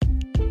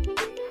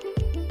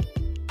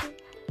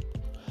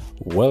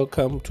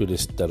Welcome to the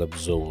Startup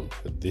Zone.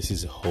 This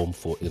is a home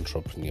for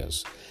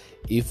entrepreneurs.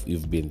 If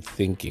you've been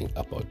thinking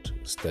about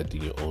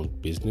starting your own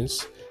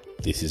business,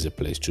 this is a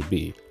place to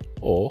be.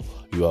 Or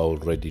you are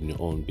already in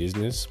your own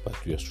business, but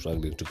you are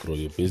struggling to grow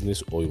your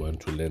business, or you want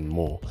to learn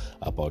more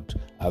about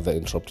other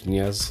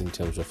entrepreneurs in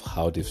terms of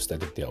how they've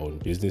started their own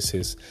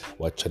businesses,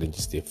 what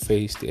challenges they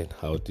faced, and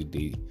how did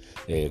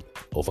they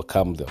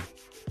overcome them.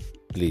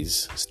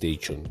 Please stay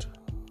tuned.